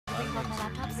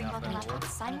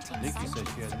signing to Nikki said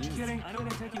she had news. Kidding, I'm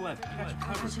gonna take you out.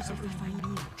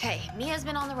 Okay, Mia's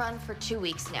been on the run for 2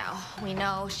 weeks now. We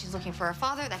know she's looking for a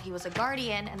father, that he was a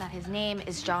guardian, and that his name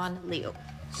is John Liu.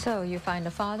 So you find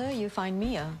a father, you find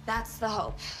Mia. That's the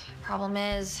hope. Problem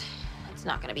is, it's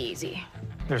not gonna be easy.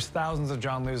 There's thousands of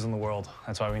John Lius in the world.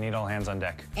 That's why we need all hands on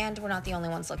deck. And we're not the only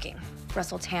ones looking.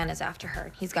 Russell Tan is after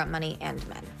her. He's got money and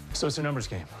men. So it's a numbers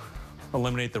game.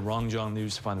 Eliminate the wrong John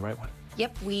Lewis to find the right one.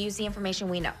 Yep, we use the information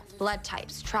we know. Blood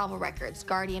types, travel records,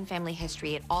 guardian family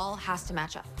history. It all has to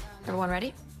match up. Everyone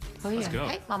ready? Oh, yeah. Let's go.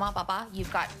 Okay, Mama, Papa,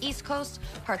 you've got East Coast,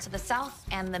 parts of the South,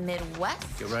 and the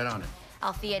Midwest. Get right on it.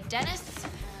 Althea Dennis,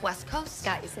 West Coast.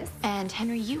 Got you, sis. And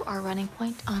Henry, you are running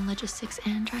point on logistics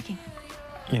and tracking.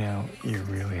 You know, you're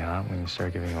really hot when you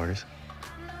start giving orders.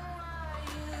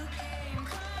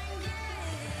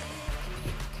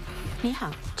 你好，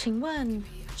请问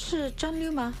是 John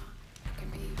Liu 吗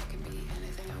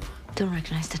 ？Don't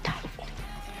recognize the type.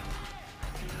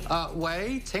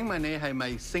 喂，請問你係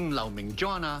咪姓劉名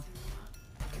John 啊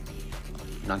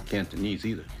 ？Not Cantonese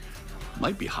either.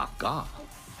 Might be Hakka.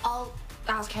 I'll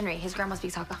ask Henry. His grandma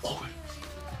speaks Hakka.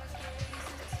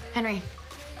 Henry.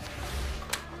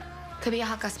 Could be a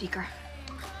Hakka speaker.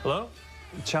 Hello?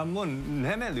 창문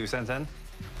헤매류 센센.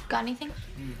 Got anything?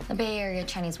 The Bay Area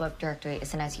Chinese Web Directory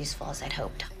isn't as useful as I'd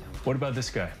hoped. What about this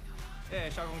guy?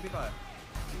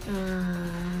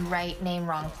 Right name,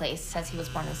 wrong place. Says he was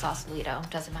born in Sausalito.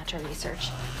 Doesn't match our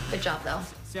research. Good job, though.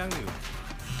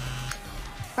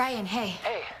 Brian, hey.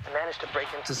 Hey, I managed to break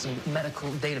into some medical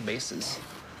databases.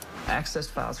 I accessed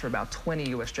files for about 20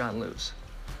 US John Lius.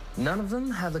 None of them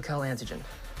have the Cull antigen.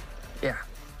 Yeah.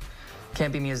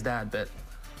 Can't be me as dad, but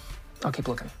I'll keep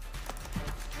looking.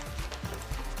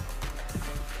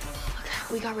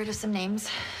 We got rid of some names.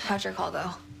 How'd your call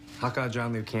go? Hakka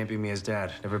John Liu can't be me as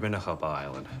dad. Never been to Hapa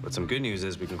Island. But some good news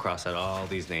is we can cross out all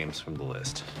these names from the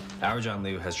list. Our John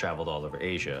Liu has traveled all over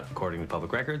Asia. According to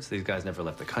public records, these guys never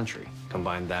left the country.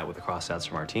 Combine that with the crossouts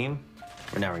from our team,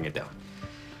 we're narrowing it down.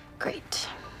 Great.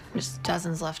 Just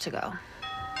dozens left to go.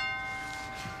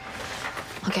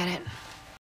 Look at it.